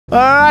All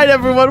right,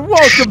 everyone,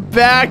 welcome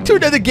back to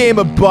another game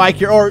of bike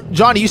here. Or,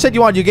 Johnny, you said you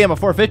wanted to do a game of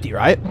 450,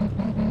 right?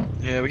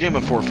 Yeah, we game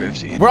of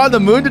 450. We're on the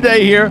moon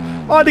today here,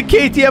 on the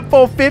KTM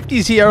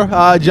 450s here.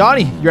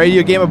 Johnny, you ready to do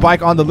a game of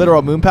bike on the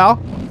literal moon,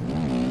 pal?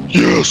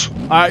 Yes.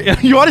 All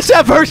right, you want to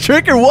set first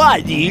trick or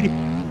what, dude?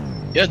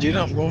 Yeah, dude,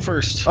 I'm going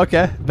first.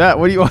 Okay, bet.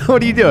 What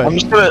are you doing? I'm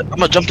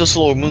gonna jump this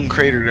little moon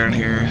crater down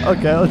here.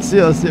 Okay, let's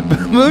see.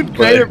 Moon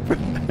crater.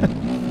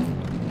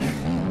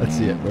 Let's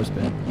see it. First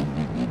spin.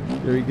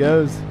 Here he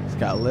goes. He's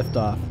got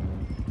liftoff.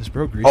 This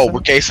bro grease. Oh,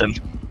 we're casing.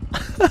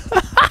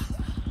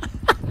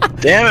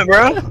 Damn it,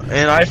 bro!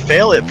 And I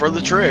fail it for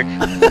the trick.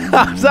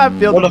 How's that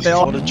feel to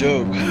fail? What a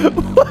joke.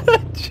 What a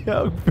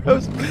joke,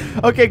 bros.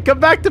 Okay, come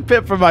back to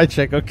pit for my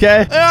trick,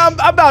 okay? I'm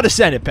about to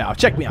send it, pal.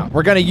 Check me out.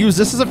 We're gonna use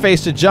this as a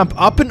face to jump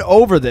up and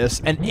over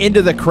this and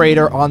into the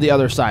crater on the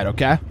other side,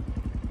 okay?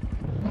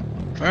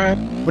 Alright.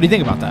 What do you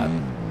think about that?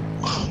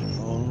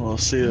 Oh, I'll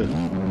see it.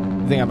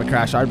 You think I'm gonna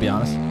crash hard, to be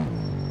honest?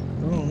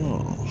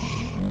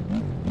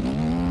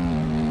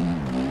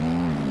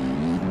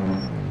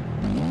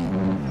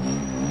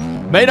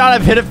 May not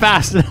have hit it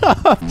fast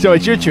enough. So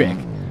it's your trick.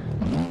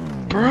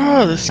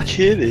 Bro, this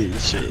kid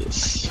is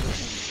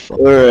just...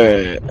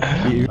 Alright.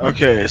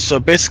 Okay, so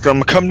basically I'm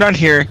gonna come down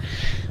here,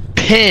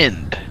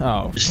 pinned.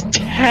 Oh. Just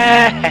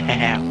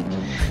tap.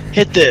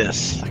 Hit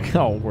this.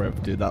 Oh,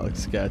 rip, dude. That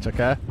looks sketch,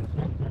 okay?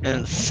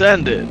 And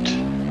send it.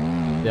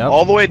 Yep.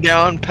 All the way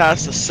down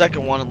past the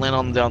second one and land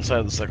on the downside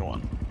of the second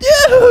one.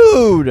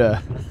 Dude!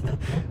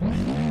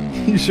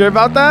 You sure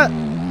about that?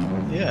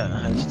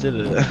 Yeah, I just did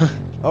it.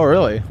 Oh,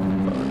 really?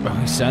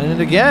 He's sending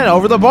it again.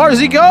 Over the bars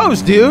he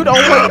goes, dude. Oh,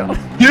 my God.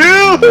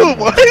 Dude,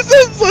 why is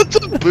that such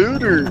a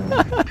booter?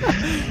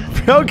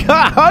 Bro,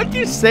 God, how'd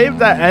you save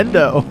that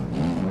endo?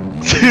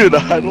 Dude,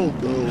 I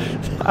don't know.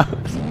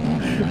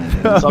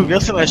 So I'm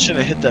guessing I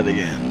shouldn't hit that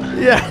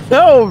again. Yeah,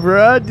 no,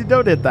 bro. Dude,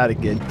 don't hit that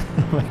again.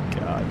 Oh, my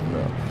God,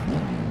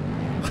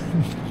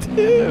 bro.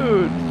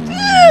 Dude.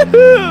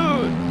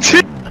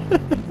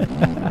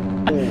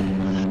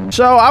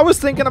 So I was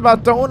thinking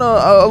about throwing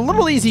a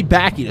little easy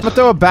backy. I'm gonna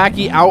throw a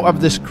backy out of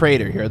this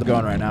crater here. They're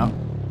going right now.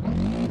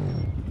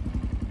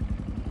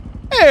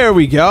 There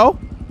we go.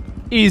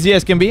 Easy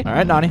as can be. All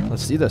right, Nani,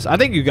 let's see this. I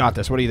think you got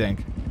this. What do you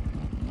think?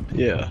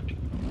 Yeah.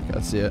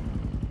 Let's see it.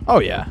 Oh,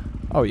 yeah.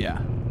 Oh,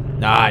 yeah.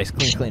 Nice.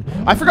 Clean, clean.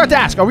 I forgot to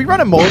ask. Are we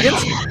running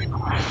mulligans?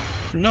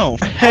 No.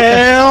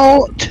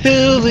 Hell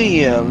to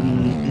the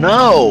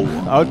no.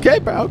 Okay,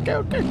 bro. Okay,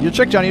 okay. Your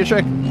trick, Johnny. Your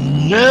trick.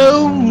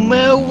 No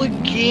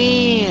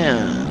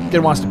mulligan. Kid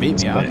wants to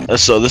beat me out.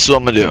 So this is what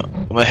I'm gonna do.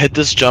 I'm gonna hit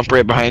this jump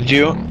right behind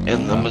you, and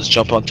I'm gonna just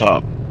jump on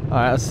top. All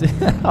right, let's see.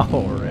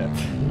 Oh, rip.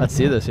 Let's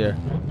see this here.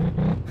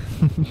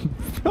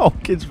 Oh,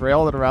 kid's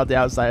railing around the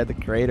outside of the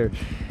crater.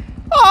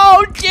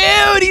 Oh,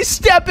 dude, he's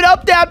stepping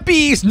up that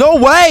beast. No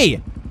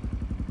way.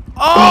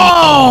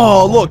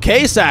 Oh, little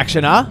case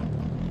action, huh?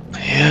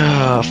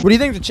 Yeah. What do you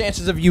think the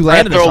chances of you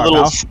landing this throw are, a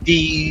little pal?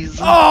 steez.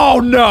 Oh,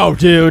 no,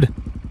 dude.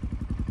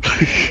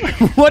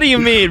 What do you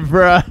mean,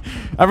 bruh?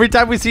 Every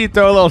time we see you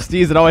throw a little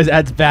steez, it always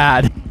adds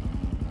bad.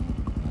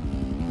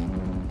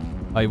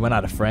 Oh, he went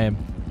out of frame.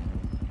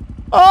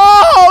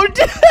 Oh,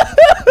 dude!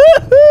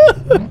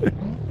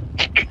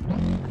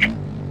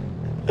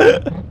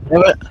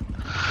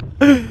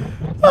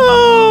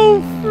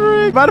 Oh,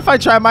 frick. Mind if I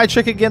try my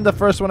trick again, the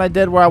first one I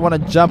did where I want to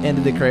jump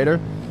into the crater?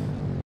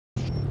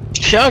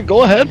 Yeah,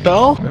 go ahead, pal.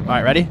 All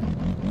right, ready?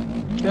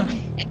 Yeah.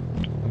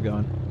 I'm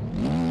going.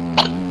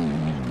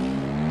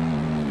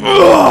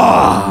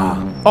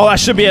 Oh,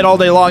 that should be it all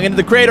day long. Into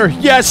the crater.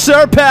 Yes,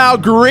 sir, pal.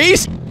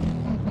 Grease.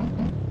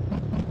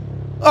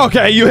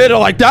 Okay, you hit it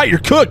like that, you're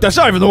cooked. That's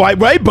not even the right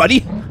way,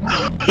 buddy.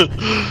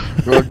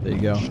 There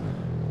you go.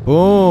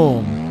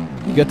 Boom.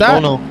 You get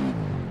that? Oh, no.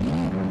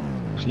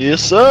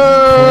 Yes,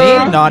 sir.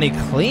 Clean, Nani,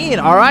 clean.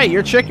 All right,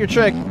 your trick, your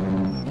trick.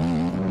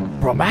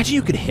 Bro, imagine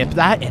you could hip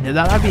that into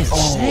that. That'd be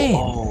insane.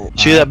 Oh.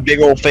 See that big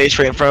old face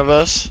right in front of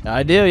us?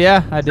 I do,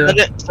 yeah, I do.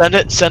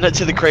 Send it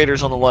to the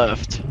craters on the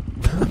left.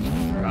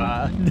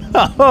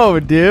 No,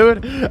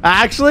 dude.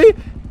 Actually,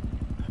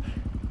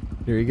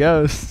 here he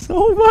goes.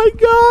 Oh my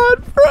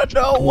God, bro,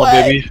 no Come way. on,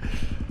 baby.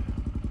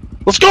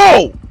 Let's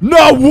go.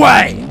 No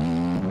way.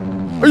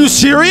 Are you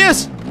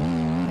serious?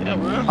 Yeah,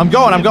 bro. I'm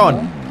going, I'm going.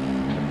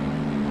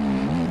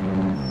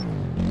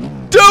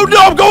 Dude,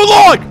 no, I'm going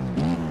long.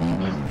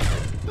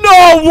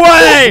 No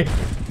way.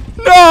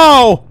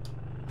 No.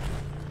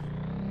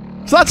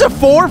 So that's a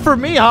 4 for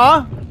me,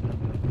 huh?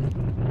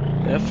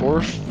 Yeah,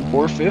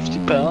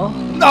 450, pal.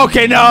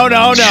 Okay, no,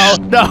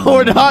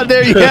 we're not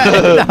there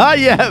yet. Not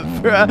yet,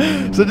 bro.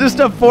 So just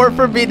a 4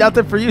 for me,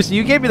 nothing for you. So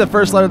you gave me the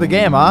first letter of the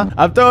game, huh?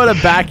 I'm throwing a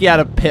backy out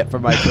of pit for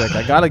my trick.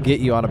 I gotta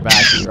get you on a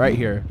backy right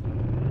here.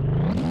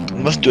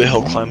 Let's do a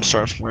hill climb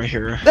starting from right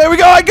here. There we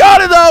go. I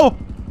got it though.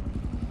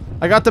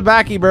 I got the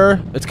backy, bro.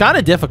 It's kind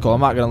of difficult.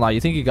 I'm not gonna lie. You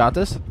think you got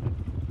this?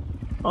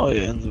 Oh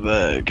yeah, in the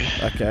bag.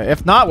 Okay.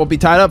 If not, we'll be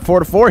tied up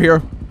 4-4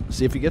 here.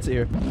 See if he gets it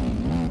here.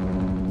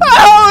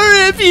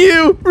 Oh, rip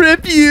you,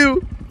 rip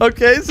you.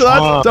 Okay, so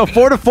that's so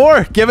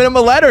 4-4. Giving him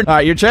a letter. All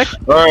right, your trick.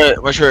 All right,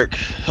 my trick.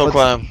 Hill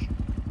climb.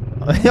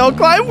 Yo,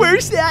 Clyde,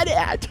 where's that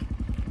at?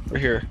 We're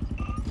here.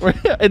 We're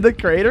in the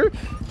crater?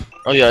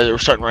 Oh yeah, we're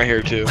starting right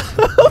here too.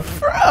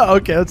 Bro,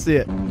 okay, let's see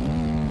it.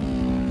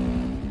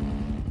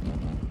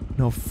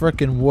 No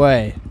frickin'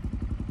 way.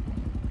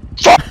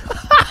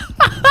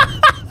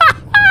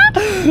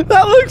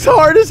 That looks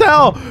hard as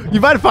hell. You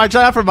mind if I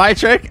try that for my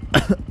trick?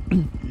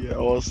 Yeah,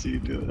 I'll see you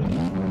do it.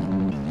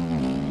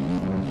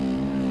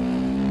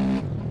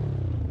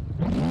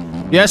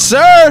 Yes,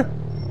 sir.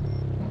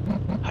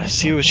 I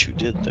see what you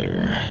did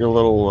there. Your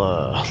little,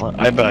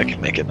 I bet I can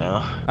make it now.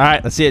 All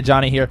right, let's see it,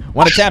 Johnny, here.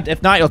 One attempt.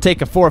 If not, you'll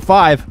take a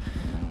 4-5.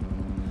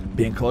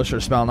 Being closer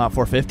to spelling out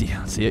 450.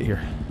 Let's see it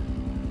here.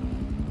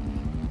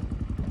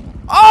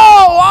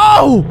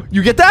 Oh!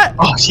 You get that?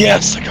 Oh,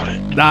 yes, I got it.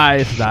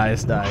 Nice,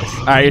 nice, nice.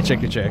 All right, your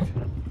trick, your trick.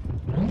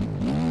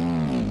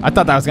 I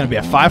thought that was going to be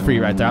a 5 for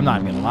you right there. I'm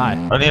not even going to lie.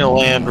 I need to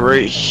land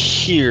right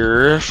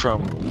here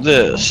from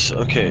this.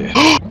 Okay.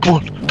 Come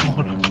on, come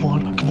on, come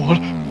on, come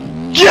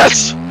on.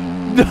 Yes!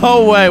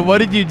 No way. What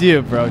did you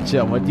do, bro?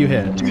 Chill. What did you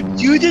hit? Dude,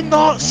 you did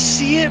not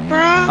see it,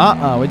 bro?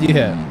 What did you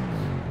hit?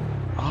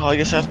 Oh, I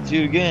guess I have to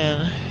do it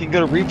again. You can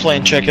go to replay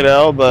and check it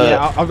out, but...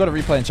 Yeah, I'll go to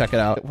replay and check it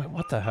out. Wait,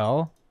 what the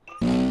hell?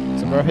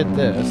 So, bro, hit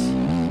this.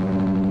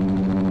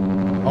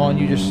 Oh, and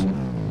you just...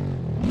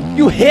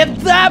 You hit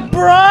that,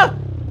 bruh?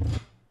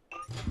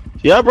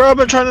 Yeah, bro, I've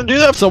been trying to do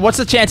that. So, what's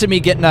the chance of me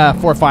getting a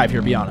 4-5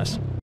 here, be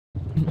honest?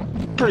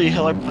 Pretty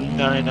hell, like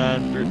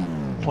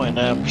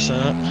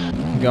 99.9%.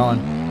 I'm going.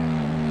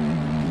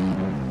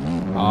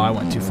 Oh, I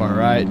went too far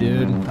right,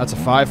 dude. That's a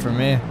 5 for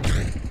me.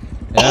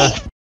 Yeah.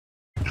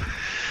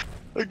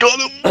 I got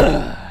him.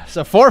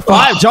 So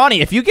 4-5,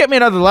 Johnny. If you get me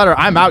another letter,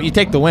 I'm out. You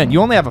take the win.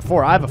 You only have a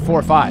 4. I have a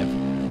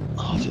 4-5.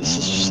 Oh, this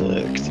is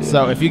sick, dude.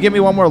 So if you give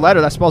me one more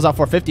letter, that spells out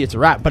 450. It's a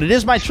wrap. But it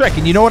is my trick,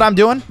 and you know what I'm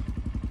doing?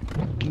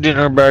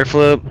 Dinner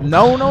backflip.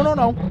 No, no, no,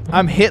 no.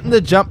 I'm hitting the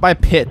jump by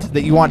pit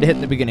that you wanted to hit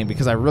in the beginning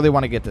because I really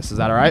want to get this. Is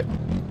that all right?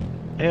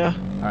 Yeah.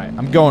 All right.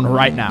 I'm going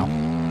right now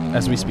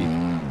as we speak.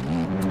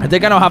 I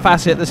think I know how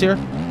fast to hit this here.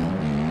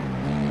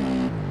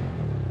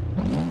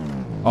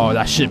 Oh,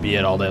 that should be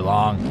it all day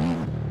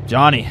long.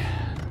 Johnny,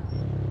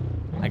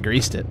 I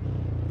greased it.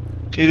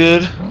 You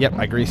did? Yep,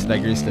 I greased it. I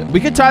greased it. We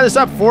could tie this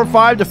up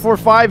 4-5 to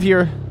 4-5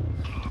 here.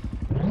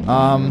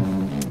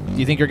 Do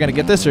you think you're gonna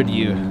get this, or do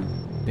you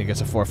think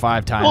it's a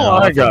 4-5 time? Oh,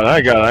 I got it. I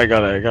got it. I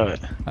got it. I got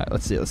it. All right,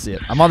 let's see it. Let's see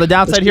it. I'm on the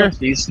downside here.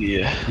 Easy.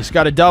 You just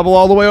got to double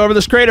all the way over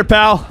this crater,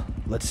 pal.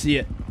 Let's see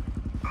it.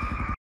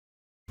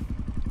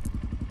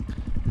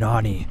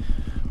 Nani,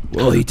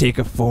 will he take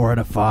a 4 and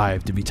a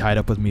 5 to be tied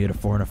up with me at a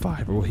 4 and a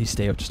 5, or will he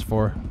stay up just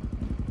 4?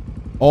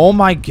 Oh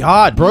my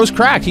God, bro's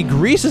cracked. He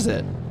greases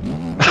it.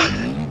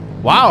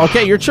 Wow.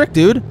 Okay, you're tricked,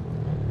 dude.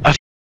 I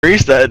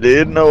greased that,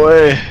 dude. No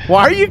way.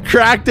 Why are you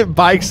cracked at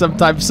bikes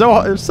sometimes?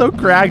 So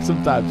cracked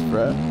sometimes,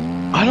 bro.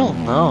 I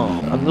don't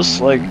know. I'm just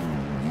like.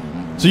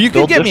 So you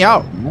can get me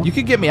out. You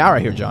can get me out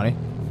right here, Johnny.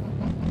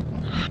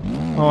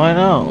 Oh, I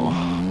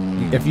know.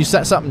 If you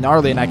set something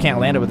gnarly and I can't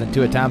land it within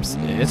 2 attempts,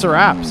 it's a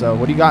wrap. So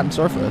what do you got in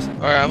store for us? All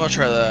right, I'm gonna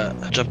try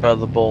that. Jump out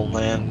of the bowl and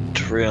land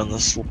right on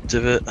this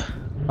divot.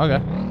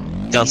 Okay.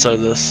 Downside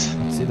of this.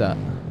 Let's see that.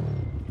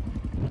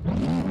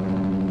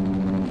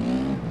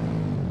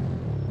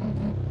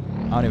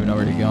 I don't even know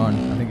where you're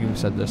going. I think you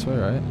said this way,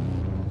 right?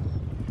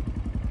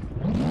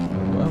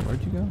 What?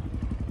 Where'd you go?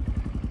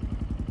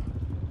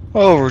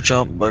 Over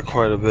jumped by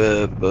quite a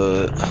bit,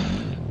 but.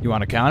 You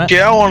want to count it?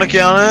 Yeah, I want to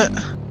count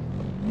it.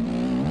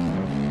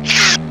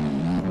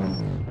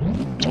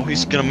 Oh,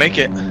 he's gonna make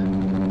it.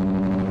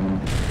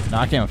 No,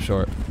 I came up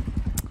short.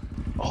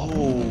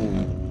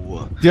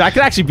 Oh. Dude, I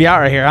could actually be out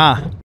right here, huh?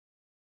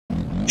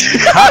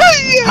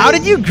 How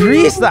did you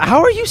grease that?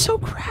 How are you so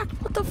cracked?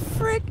 What the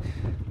frick?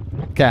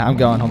 Okay, I'm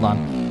going. Hold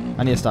on.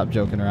 I need to stop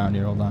joking around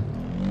here. Hold on.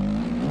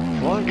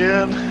 Come on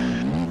again.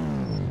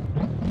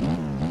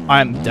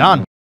 I'm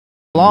done.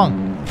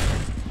 Long.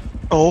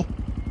 Oh.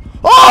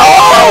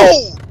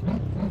 Oh!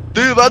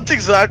 Dude, that's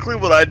exactly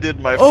what I did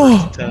my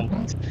first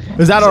attempt.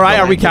 Is that alright?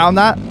 Are we counting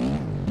that?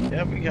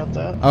 Yeah, we got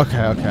that.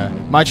 Okay, okay.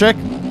 My trick?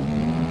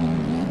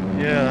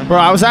 Yeah. Bro,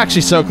 I was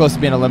actually so close to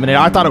being eliminated.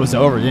 I thought it was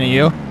over, didn't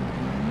you?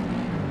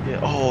 Yeah.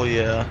 Oh,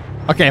 yeah.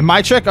 Okay,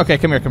 my trick? Okay,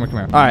 come here, come here, come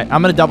here. Alright,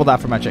 I'm gonna double that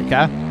for my trick,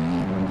 okay?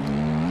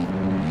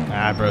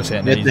 Ah, bro's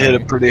hitting it. You hit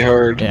it pretty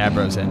hard. Yeah,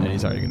 bro's hitting it.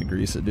 He's already gonna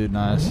grease it, dude.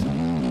 Nice.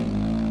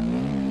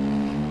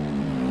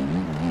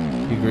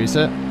 You grease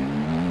it?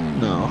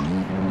 No.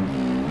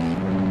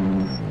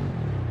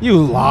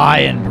 You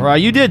lying, bro.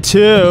 You did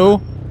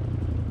too.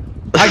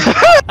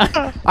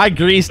 I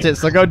greased it,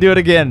 so go do it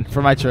again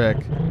for my trick.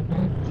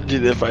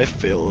 Dude, if I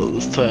fail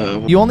this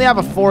time. You only have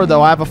a 4,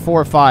 though. I have a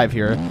 4-5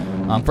 here.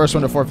 First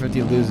one to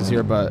 450 loses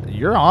here, but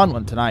you're on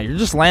one tonight. You're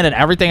just landing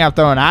everything I'm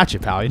throwing at you,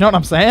 pal. You know what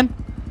I'm saying?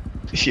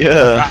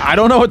 Yeah. I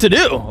don't know what to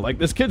do. Like,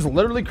 this kid's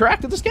literally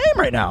cracked at this game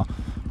right now.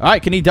 All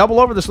right, can he double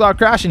over this without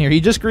crashing here?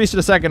 He just greased it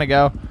a second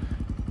ago.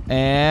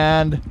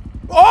 And...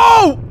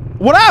 Oh!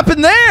 What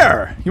happened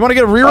there? You want to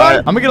get a rerun?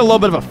 I'm going to get a little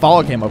bit of a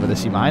follow cam over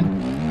this. You mind?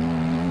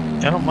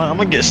 I don't mind. I'm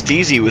going to get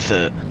steezy with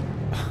it.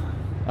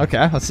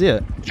 Okay, let's see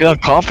it. Feeling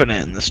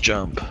confident in this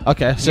jump.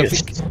 Okay, so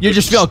you're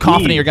just feeling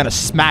confident you're gonna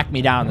smack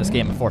me down in this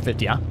game at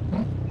 450, huh?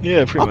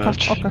 Yeah, pretty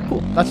much. Okay,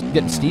 cool. That's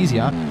getting steezy,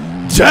 huh?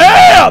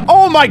 Damn!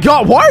 Oh my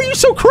god, why are you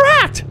so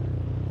cracked?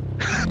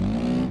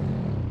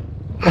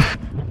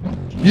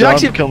 You John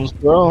actually comes,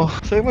 bro. I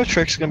think my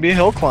trick's gonna be a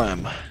hill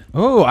climb.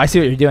 Oh, I see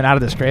what you're doing out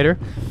of this crater.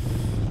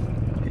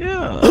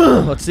 Yeah.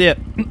 Let's see it.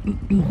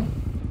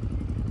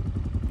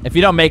 If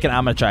you don't make it,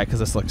 I'm gonna try it because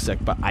this looks sick,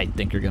 but I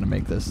think you're gonna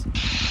make this.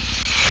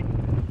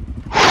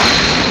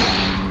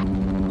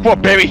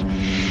 What, baby?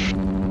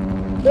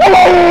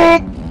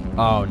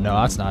 Oh no,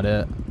 that's not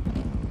it.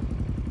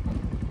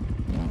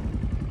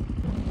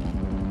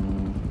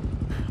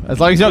 As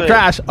long as you don't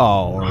crash.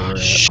 Oh,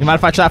 you mind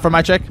if I try for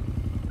my trick?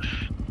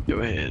 Go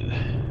ahead.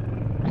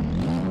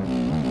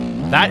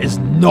 That is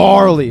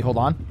gnarly. Hold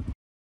on.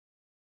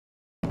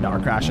 No, we're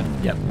crashing.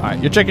 Yep. All right,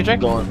 your trick.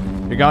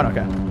 Going. You're going.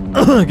 Okay.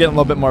 Getting a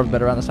little bit more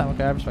better around this time.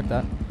 Okay, I respect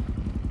that.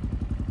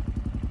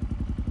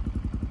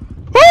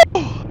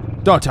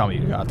 Don't tell me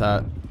you got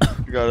that.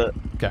 You got it.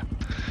 Okay.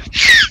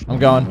 I'm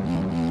going.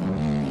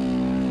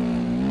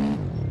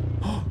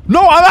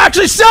 No, I'm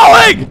actually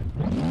selling!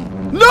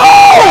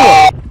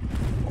 No!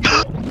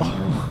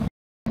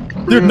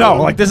 Dude, no.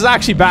 Like, this is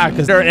actually bad,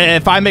 because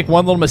if I make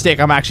one little mistake,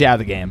 I'm actually out of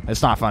the game.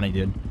 It's not funny,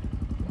 dude.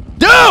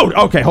 Dude!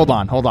 Okay, hold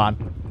on.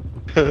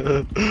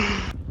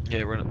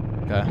 Yeah, we're not.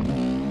 Okay.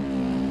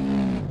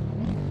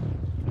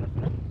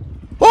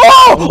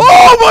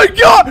 Oh my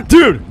god!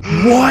 Dude!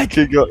 What?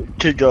 Kid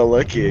got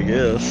lucky, I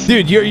guess.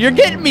 Dude, you're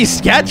getting me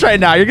sketch right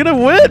now. You're gonna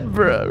win,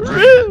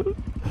 bro.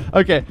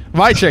 Okay,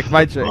 my trick. Oh,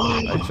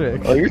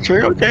 your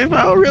trick? Okay,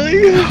 wow,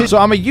 really? So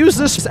I'm gonna use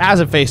this as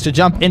a face to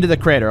jump into the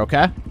crater,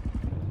 okay?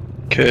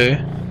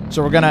 Okay.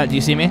 So we're gonna, do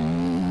you see me?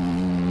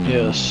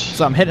 Yes.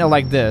 So I'm hitting it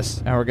like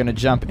this, and we're gonna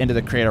jump into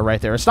the crater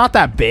right there. It's not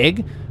that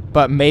big,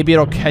 but maybe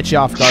it'll catch you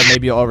off guard.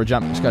 Maybe you'll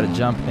overjump. Just gotta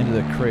jump into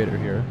the crater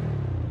here.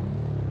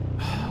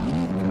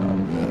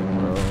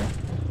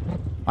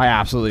 I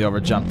absolutely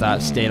overjumped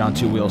that. Stayed on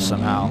 2 wheels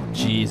somehow.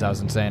 Jeez, that was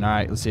insane. All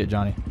right, let's see it,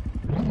 Johnny.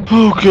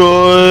 Oh,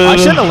 good. I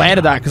shouldn't have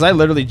landed that because I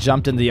literally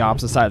jumped into the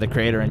opposite side of the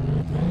crater, and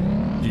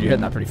dude, you're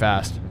hitting that pretty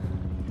fast.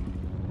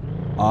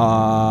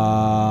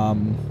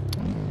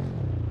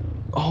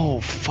 Oh,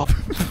 fuck.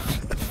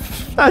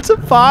 That's a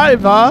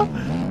 5, huh?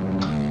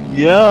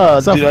 Yeah,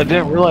 So dude, I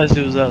didn't realize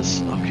it was that.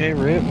 Okay,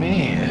 rip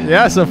me.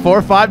 Yeah, so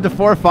 4-5 to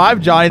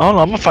 4-5, Johnny. I don't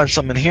know, I'm gonna find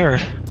something in here.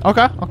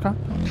 Okay.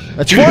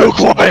 That's Dude, hill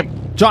climb.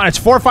 John, it's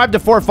 4-5 to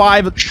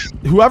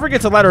 4-5. Whoever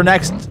gets a letter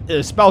next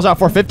spells out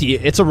 450.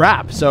 It's a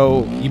wrap.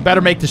 So you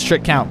better make this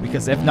trick count,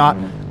 because if not,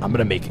 I'm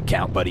gonna make it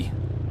count, buddy.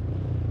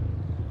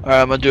 All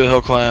right, I'm gonna do a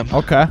hill climb.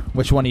 Okay.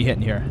 Which one are you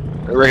hitting here?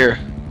 Right here.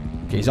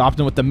 Okay, he's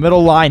opting with the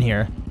middle line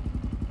here.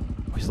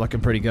 He's looking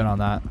pretty good on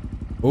that.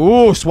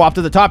 Ooh, swap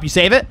to the top. You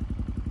save it?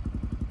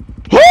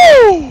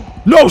 Woo!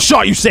 No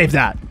shot. You saved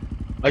that.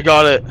 I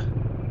got it.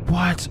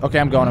 What? Okay,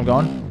 I'm going.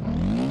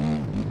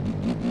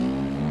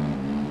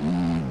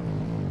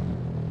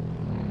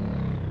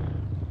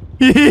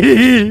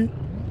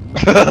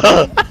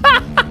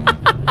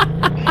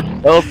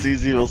 That's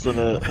easy, wasn't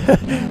it?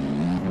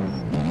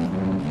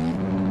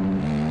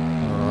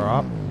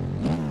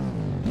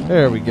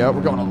 There we go.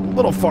 We're going a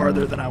little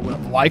farther than I would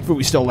have liked, but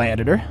we still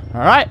landed her.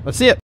 All right, let's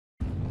see it.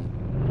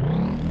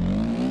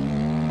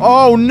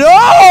 Oh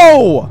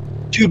no!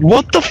 Dude,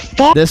 what the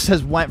fuck? This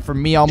has went from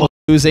me almost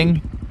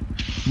losing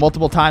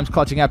multiple times,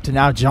 clutching up, to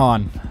now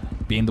John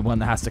being the one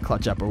that has to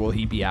clutch up, or will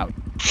he be out?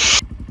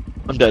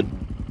 I'm dead.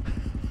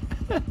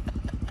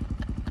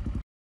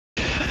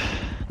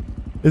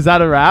 Is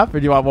that a wrap, or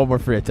do you want one more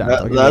free attempt?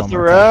 That's a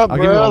wrap,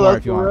 bro.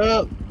 That's a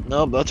wrap.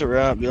 No, that's a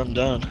wrap. Dude, I'm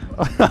done.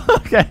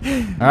 Okay.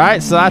 All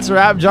right, so that's a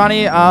wrap,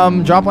 Johnny.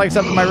 Drop a like,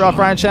 sub to my Rough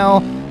Riding channel.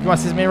 If you want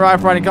to see me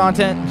Rough Riding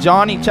content,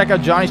 Johnny, check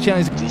out Johnny's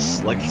channel.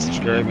 Just like,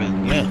 subscribe,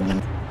 and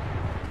yeah.